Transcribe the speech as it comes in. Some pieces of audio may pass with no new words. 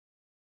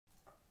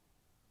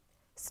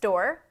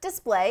Store,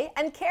 display,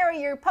 and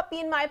carry your Puppy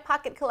in My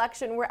Pocket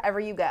collection wherever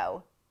you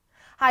go.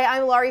 Hi,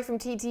 I'm Nori from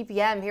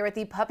TTPM here with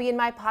the Puppy in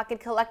My Pocket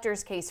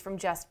collector's case from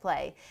Just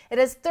Play. It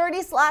has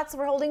 30 slots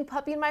for holding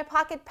Puppy in My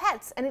Pocket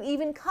pets, and it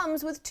even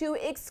comes with 2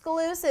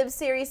 exclusive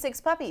Series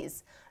 6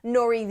 puppies,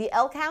 Nori the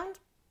Elkhound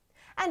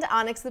and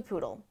Onyx the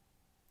Poodle.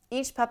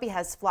 Each puppy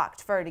has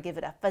flocked fur to give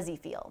it a fuzzy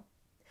feel.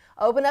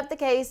 Open up the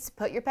case,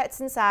 put your pets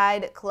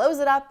inside, close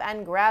it up,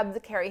 and grab the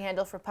carry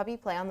handle for puppy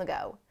play on the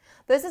go.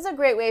 This is a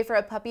great way for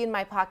a Puppy in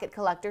My Pocket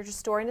collector to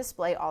store and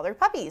display all their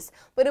puppies,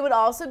 but it would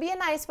also be a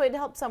nice way to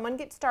help someone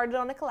get started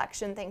on a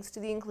collection thanks to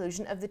the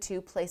inclusion of the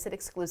 2 Playset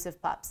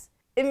exclusive pups.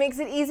 It makes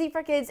it easy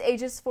for kids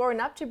ages 4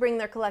 and up to bring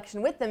their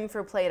collection with them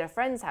for play at a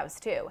friend's house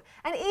too.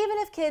 And even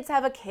if kids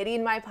have a Kitty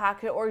in My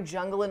Pocket or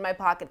Jungle in My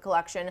Pocket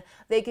collection,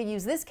 they could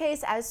use this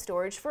case as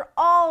storage for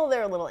all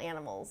their little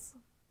animals.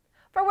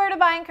 For where to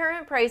buy and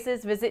current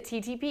prices, visit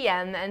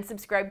TTPM and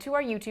subscribe to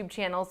our YouTube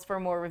channels for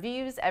more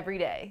reviews every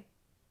day.